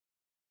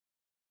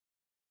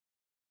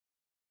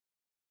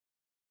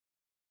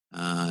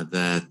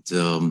that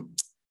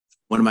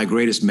one of my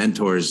greatest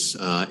mentors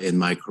in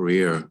my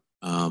career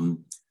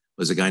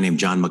was a guy named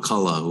John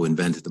McCullough, who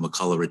invented the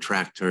McCullough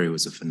retractor. He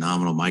was a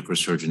phenomenal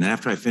microsurgeon. And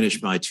after I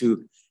finished my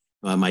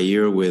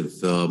year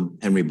with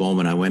Henry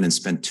Bowman, I went and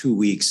spent 2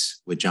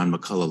 weeks with John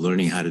McCullough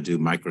learning how to do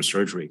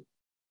microsurgery.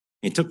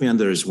 He took me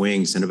under his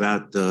wings, and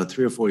about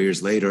 3 or 4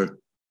 years later,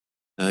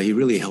 he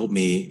really helped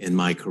me in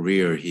my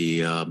career. He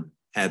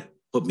had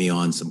put me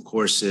on some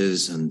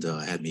courses and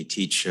had me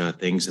teach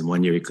things. And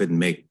one year he couldn't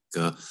make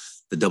the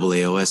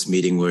AAOS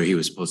meeting where he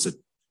was supposed to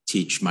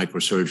teach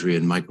microsurgery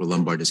and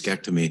microlumbar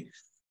discectomy.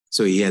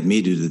 So he had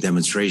me do the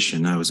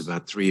demonstration. I was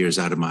about 3 years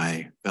out of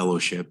my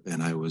fellowship,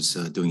 and I was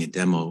doing a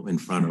demo in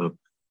front of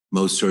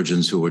most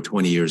surgeons who were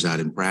 20 years out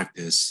in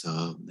practice.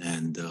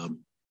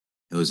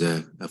 It was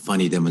a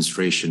funny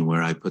demonstration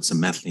where I put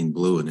some methylene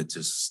blue and it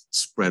just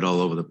spread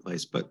all over the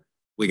place, but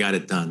we got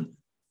it done.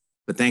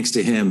 But thanks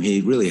to him,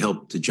 he really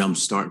helped to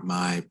jumpstart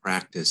my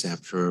practice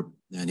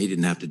and he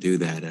didn't have to do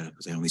that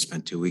because I only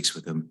spent 2 weeks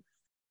with him.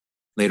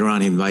 Later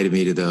on, he invited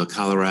me to the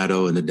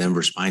Colorado and the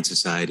Denver Spine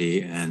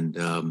Society, and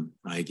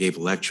I gave a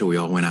lecture. We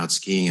all went out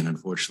skiing, and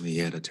unfortunately, he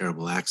had a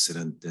terrible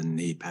accident and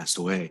he passed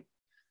away.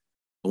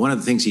 But one of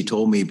the things he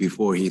told me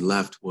before he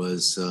left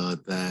was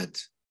that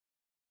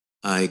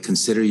I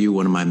consider you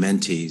one of my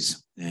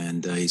mentees.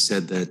 And he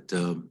said that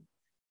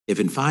if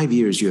in 5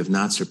 years you have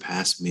not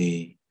surpassed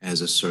me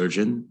as a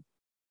surgeon,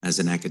 as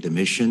an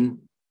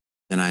academician,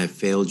 then I have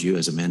failed you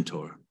as a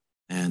mentor.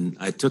 And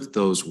I took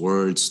those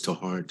words to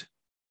heart.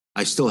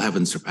 I still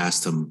haven't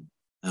surpassed him,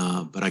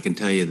 but I can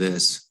tell you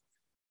this,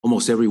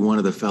 almost every one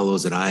of the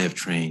fellows that I have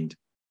trained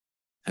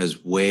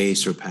has way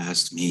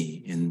surpassed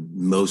me in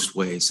most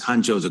ways.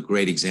 Hanjo's a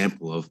great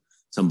example of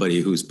somebody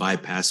who's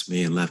bypassed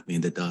me and left me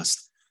in the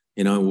dust.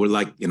 You know, we're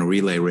like in a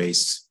relay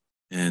race,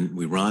 and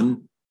we run,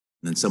 and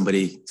then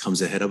somebody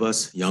comes ahead of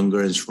us,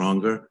 younger and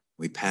stronger,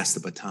 we pass the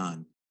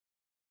baton.